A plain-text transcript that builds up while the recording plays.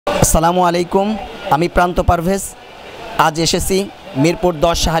আসসালামু আলাইকুম, আমি প্রান্ত পারভেজ। আজ এসেছি মিরপুর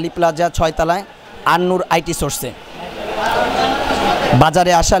 10 শাহালি প্লাজা 6 তলায় আন্নুর আইটি সোর্সে।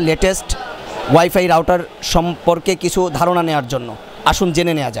 বাজারে আসা লেটেস্ট ওয়াইফাই রাউটার সম্পর্কে কিছু ধারণা নেওয়ার জন্য আসুন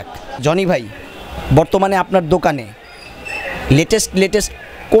জেনে নেওয়া যাক। জনি ভাই, বর্তমানে আপনার দোকানে লেটেস্ট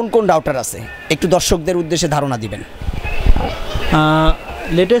কোন কোন রাউটার আছে একটু দর্শকদের উদ্দেশ্যে ধারণা দিবেন।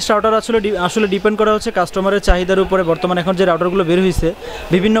 লেটেস্ট রাউটার আসলে ডিপেন্ড করা হচ্ছে কাস্টমারের চাহিদার উপরে। বর্তমানে এখন যে রাউটারগুলো বের হয়েছে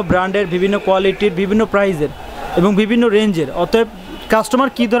বিভিন্ন ব্র্যান্ডের, বিভিন্ন কোয়ালিটির, বিভিন্ন প্রাইজের এবং বিভিন্ন রেঞ্জের। অতএব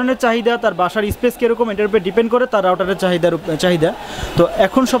কাস্টমার কী ধরনের চাহিদা, তার বাসার স্পেস কীরকম, এটার উপরে ডিপেন্ড করে তার রাউটারের চাহিদা। তো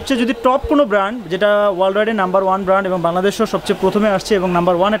এখন সবচেয়ে যদি টপ কোনো ব্র্যান্ড, যেটা ওয়ার্ল্ড ওয়াইডে নাম্বার 1 ব্র্যান্ড এবং বাংলাদেশেও সবচেয়ে প্রথমে আসছে এবং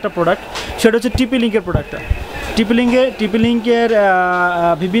নাম্বার 1 একটা প্রোডাক্ট, সেটা হচ্ছে টিপি-লিঙ্কের প্রোডাক্টটা। টিপি-লিঙ্কের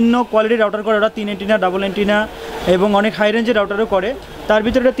বিভিন্ন কোয়ালিটির রাউটার করে, ওরা 3 এন্টিনা, ডাবল এন্টিনা এবং অনেক হাই রেঞ্জের রাউটারও করে। তার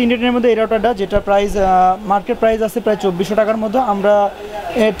ভিতরে 3 এন্টিনার মধ্যে এই রাউটারটা, যেটা প্রাইস মার্কেট প্রাইস আছে প্রায় 2400 টাকার মধ্যে, আমরা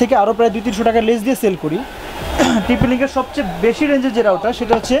এর থেকে আরও প্রায় 200-300 টাকা লেস দিয়ে সেল করি। টিপি-লিঙ্কের সবচেয়ে বেশি রেঞ্জের যে রাউটার,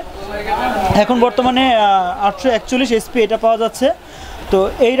 সেটা হচ্ছে এখন বর্তমানে 841 SP এটা পাওয়া যাচ্ছে। তো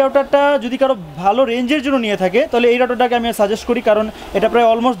এই রাউটারটা যদি কারো ভালো রেঞ্জের জন্য নিয়ে থাকে, তাহলে এই রাউটারটাকে আমি সাজেস্ট করি, কারণ এটা প্রায়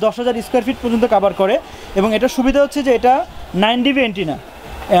অলমোস্ট 10,000 স্কোয়ার ফিট পর্যন্ত কভার করে এবং এটার সুবিধা হচ্ছে যে এটা 9 DB এন্টিনা।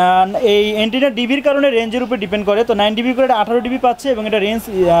 এই এন্টিনা ডিবির কারণে রেঞ্জের উপর ডিপেন্ড করে। তো 9 DB করে এটা 18 DB পাচ্ছে এবং এটা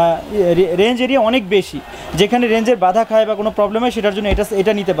রেঞ্জ এরিয়া অনেক বেশি, যেখানে রেঞ্জের বাধা খায় বা কোনো প্রবলেম হয় সেটার জন্য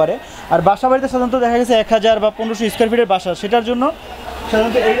এটা নিতে পারে। আর বাসা বাড়িতে সাধারণত দেখা গেছে 1000 বা 1500 স্কোয়ার ফিটের বাসা, সেটার জন্য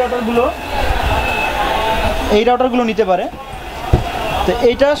সাধারণত এই রাউটারগুলো নিতে পারে। তো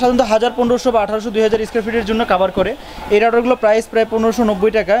এইটা সাধারণত 1000, 1500 বা 1800, 2000 স্কোয়ার ফিটের জন্য কভার করে। এই রাউটারগুলো প্রাইস প্রায় 1590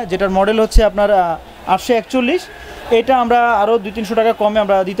 টাকা, যেটার মডেল হচ্ছে আপনার 841। এটা আমরা আরও 200-300 টাকা কমে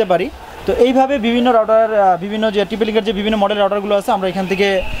আমরা দিতে পারি। তো এইভাবে বিভিন্ন রাউটার, বিভিন্ন যে টিপি-লিঙ্কের যে বিভিন্ন মডেল রাউটারগুলো আছে, আমরা এখান থেকে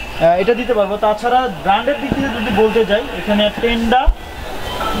এটা দিতে পারবো। তাছাড়া ব্র্যান্ডের দিক থেকে যদি বলতে যাই, এখানে টেন্ডা,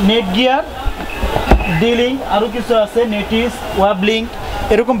 নেটগিয়ার, ডিলিং, আরও কিছু আছে, নেটিস, ওয়াবলিঙ্ক,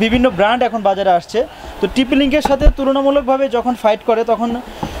 এরকম বিভিন্ন ব্র্যান্ড এখন বাজারে আসছে। তো টিপি-লিঙ্কের সাথে তুলনামূলকভাবে যখন ফাইট করে, তখন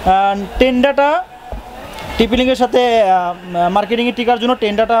টেন্ডাটা টিপি-লিঙ্কের সাথে মার্কেটিংয়ে টিকার জন্য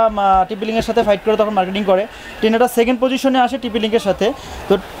টিপি-লিঙ্কের সাথে ফাইট করে, তখন মার্কেটিং করে। টেন্ডাটা সেকেন্ড পজিশনে আসে টিপি-লিঙ্কের সাথে।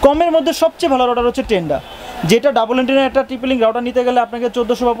 তো কমের মধ্যে সবচেয়ে ভালো রাউটার হচ্ছে টেন্ডা, যেটা ডাবল এন্টিনার একটা টিপি-লিঙ্ক রাউটার নিতে গেলে আপনাকে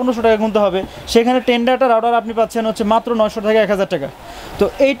 1400 বা 1500 টাকা গুনতে হবে। সেখানে টেন্ডাটা রাউটার আপনি পাচ্ছেন হচ্ছে মাত্র 900 থেকে 1000 টাকা। তো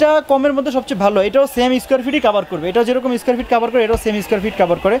এইটা কমের মধ্যে সবচেয়ে ভালো। এটাও সেম স্কোয়ার ফিটই কভার করবে, এটা যেরকম স্কোয়ার ফিট কভার করে, এটাও সেম স্কোয়ার ফিট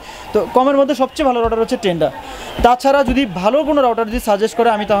কভার করে। তো কমের মধ্যে সবচেয়ে ভালো রাউটার হচ্ছে টেন্ডা। তাছাড়া যদি ভালো কোনো রাউটার যদি সাজেস্ট করে,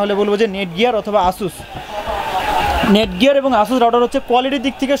 আমি তাহলে বলবো যে নেটগিয়ার অথবা আসুস। নেটগিয়ার এবং আসুস রাউটার হচ্ছে কোয়ালিটির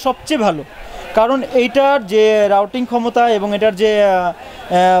দিক থেকে সবচেয়ে ভালো, কারণ এইটার যে রাউটিং ক্ষমতা এবং এটার যে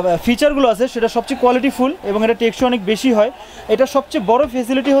ফিচারগুলো আছে সেটা সবচেয়ে কোয়ালিটিফুল এবং এটা টেকসই অনেক বেশি হয়। এটা সবচেয়ে বড়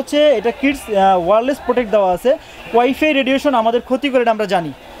ফেসিলিটি হচ্ছে এটা কিডস ওয়্যারলেস প্রোটেক্ট দেওয়া আছে। ওয়াইফাই রেডিয়েশন আমাদের ক্ষতি করে, এটা আমরা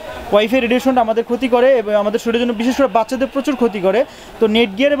জানি। ওয়াইফাই রেডিয়েশনটা আমাদের ক্ষতি করে এবং আমাদের শরীরের জন্য, বিশেষ করে বাচ্চাদের প্রচুর ক্ষতি করে। তো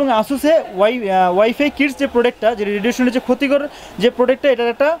নেটগিয়ার এবং আসুসে ওয়াইফাই কিডস যে প্রোডাক্টটা, যে রেডিয়েশনের যে ক্ষতিকর যে প্রোডাক্টটা,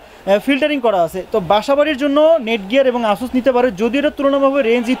 এটার একটা ফিল্টারিং করা আছে। তো বাসাবাড়ির জন্য নেটগিয়ার এবং আসুস নিতে পারে, যদিও এটা তুলনামূলকভাবে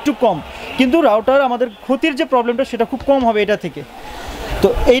রেঞ্জ একটু কম, কিন্তু রাউটার আমাদের ক্ষতির যে প্রবলেমটা সেটা খুব কম হবে এটা থেকে। তো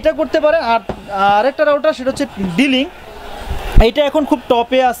এইটা করতে পারে। আর আরেকটা রাউটার, সেটা হচ্ছে ডিলিং। এইটা এখন খুব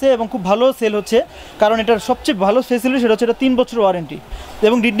টপে আছে এবং খুব ভালো সেল হচ্ছে, কারণ এটার সবচেয়ে ভালো ফেসিলিটি সেটা হচ্ছে এটা 3 বছর ওয়ারেন্টি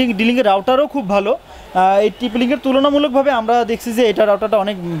এবং ডিলিংয়ের রাউটারও খুব ভালো। এই টিপি-লিঙ্কের তুলনামূলকভাবে আমরা দেখছি যে এটা রাউটারটা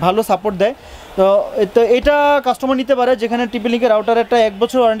অনেক ভালো সাপোর্ট দেয়। তো এটা কাস্টমার নিতে পারে, যেখানে টিপি-লিঙ্কের রাউটার একটা 1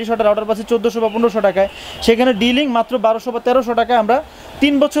 বছর ওয়ারেন্টি সহ রাউটার পাচ্ছে 1400 বা 1500 টাকায়, সেখানে ডিলিং মাত্র 1200 বা 1300 টাকায় আমরা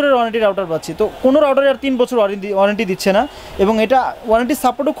 3 বছরের ওয়ারেন্টি রাউটার পাচ্ছি। তো কোনো রাউটারে আর 3 বছর ওয়ারেন্টি দিচ্ছে না এবং এটা ওয়ারেন্টি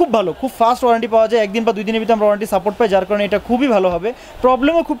সাপোর্টও খুব ভালো, খুব ফাস্ট ওয়ারেন্টি পাওয়া যায়। 1 দিন বা 2 দিনের ভিতরে আমরা ওয়ারেন্টি সাপোর্ট পাই, যার কারণে এটা খুবই ভালো হবে।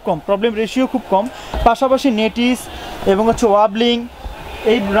 প্রবলেমও খুব কম, প্রবলেম রেশিও খুব কম। পাশাপাশি নেটিস এবং হচ্ছে ওয়াবলিঙ্ক,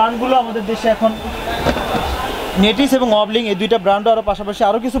 এই ব্র্যান্ডগুলো আমাদের দেশে এখন, নেটিস এবং ওয়াবলিঙ্ক, এই দুইটা ব্র্যান্ডও, আরও পাশাপাশি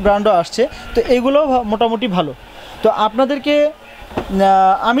আরও কিছু ব্র্যান্ডও আসছে। তো এগুলো মোটামুটি ভালো। তো আপনাদেরকে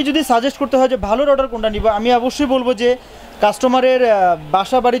আমি যদি সাজেস্ট করতে হয় যে ভালো রাউটার কোনটা নিব, আমি অবশ্যই বলবো যে কাস্টমারের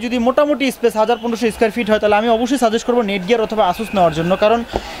বাসা বাড়ি যদি মোটামুটি স্পেস 1000-1500 স্কোয়ার ফিট হয়, তাহলে আমি অবশ্যই সাজেস্ট করবো নেটগিয়ার অথবা আসুস নেওয়ার জন্য, কারণ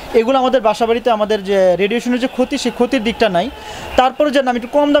এগুলো আমাদের বাসা বাড়িতে আমাদের যে রেডিয়েশনের যে ক্ষতি, সেই ক্ষতির দিকটা নাই। তারপরে যে আমি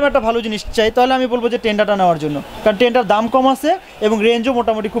একটু কম দামে একটা ভালো জিনিস চাই, তাহলে আমি বলবো যে টেন্ডাটা নেওয়ার জন্য, কারণ টেন্ডার দাম কম আছে এবং রেঞ্জও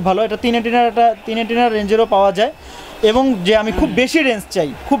মোটামুটি খুব ভালো। এটা 3 এন্টিনার রেঞ্জেরও পাওয়া যায়। এবং যে আমি খুব বেশি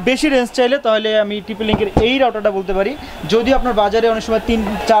রেঞ্জ চাইলে তাহলে আমি টিপি-লিঙ্কের এই রাউটারটা বলতে পারি। যদি আপনার বাজারে অনেক সময়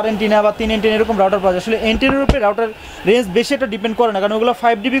 3-4 এন্টিনা বা 3 এন্টিনা এরকম রাউটার পাওয়া যায়, আসলে এন্টিনার উপরে রাউটার রেঞ্জ বেশি এটা ডিপেন্ড করে না, কারণ ওগুলো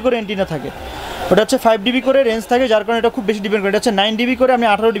 5 DB করে এন্টিনা থাকে। ওটা হচ্ছে 5 ডিবি করে রেঞ্জ থাকে, যার কারণে এটা খুব বেশি ডিপেন্ড করে। এটা হচ্ছে 9 ডিবি করে আপনি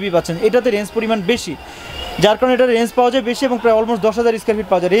 18 ডিবি পাচ্ছেন, এটাতে রেঞ্জ পরিমাণ বেশি, যার কারণে এটা রেঞ্জ পাওয়া যায় বেশি এবং প্রায় অলমোস্ট 10,000 স্কোয়ার ফিট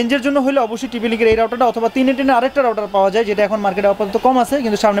পাওয়া যায়। রেঞ্জের জন্য হলে অবশ্যই টিপি লিঙ্কের এই রাউটারটা অথবা 310 আরেকটা রাউটার পাওয়া যায়, যেটা এখন মার্কেটে আপাতত কম আছে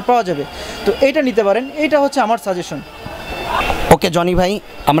কিন্তু সামনে পাওয়া যাবে, তো এইটা নিতে পারেন। এইটা হচ্ছে আমার সাজেশন। ওকে জনি ভাই,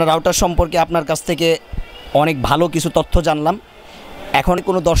 আমরা রাউটার সম্পর্কে আপনার কাছ থেকে অনেক ভালো কিছু তথ্য জানলাম। এখন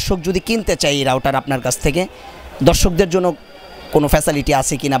কোনো দর্শক যদি কিনতে চায় এই রাউটার আপনার কাছ থেকে, দর্শকদের জন্য কোনো ফ্যাসিলিটি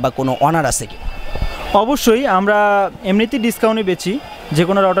আছে কিনা বা কোনো অনার আছে কি? অবশ্যই আমরা এমনিতেই ডিসকাউন্টে বেচি, যে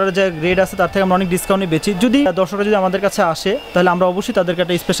কোনো রাউটারের যে রেট আছে তার থেকে আমরা অনেক ডিসকাউন্টে বেচি। যদি দর্শকরা যদি আমাদের কাছে আসে তাহলে আমরা অবশ্যই তাদেরকে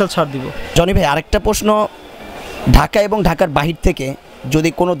একটা স্পেশাল ছাড় দিব। জনি ভাই, আরেকটা প্রশ্ন, ঢাকা এবং ঢাকার বাহির থেকে যদি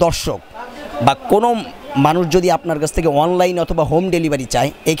কোনো দর্শক বা কোনো মানুষ যদি আপনার কাছ থেকে অনলাইন অথবা হোম ডেলিভারি চায়,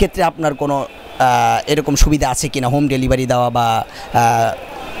 এই ক্ষেত্রে আপনার কোনো এরকম সুবিধা আছে কিনা, হোম ডেলিভারি দেওয়া বা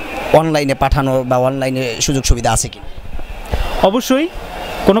অনলাইনে পাঠানো বা অনলাইনে সুযোগ সুবিধা আছে কি? অবশ্যই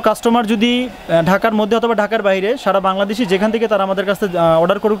কোনো কাস্টমার যদি ঢাকার মধ্যে অথবা ঢাকার বাইরে সারা বাংলাদেশে যেখান থেকে তারা আমাদের কাছে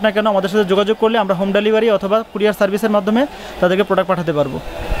অর্ডার করুক না কেন, আমাদের সাথে যোগাযোগ করলে আমরা হোম ডেলিভারি অথবা কুরিয়ার সার্ভিসের মাধ্যমে তাদেরকে প্রোডাক্ট পাঠাতে পারবো।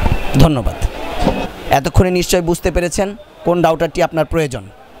 ধন্যবাদ। এতক্ষণে নিশ্চয়ই বুঝতে পেরেছেন কোন রাউটারটি আপনার প্রয়োজন।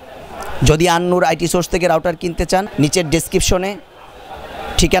 যদি আন্নুর আইটি সোর্স থেকে রাউটার কিনতে চান, নিচের ডেসক্রিপশনে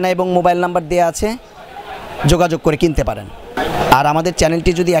ঠিকানা এবং মোবাইল নাম্বার দেওয়া আছে, যোগাযোগ করে কিনতে পারেন। আর আমাদের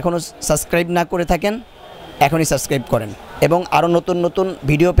চ্যানেলটি যদি এখনও সাবস্ক্রাইব না করে থাকেন, এখনই সাবস্ক্রাইব করেন এবং আরও নতুন নতুন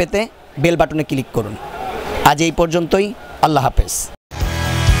ভিডিও পেতে বেল বাটনে ক্লিক করুন। আজ এই পর্যন্তই, আল্লাহ হাফেজ।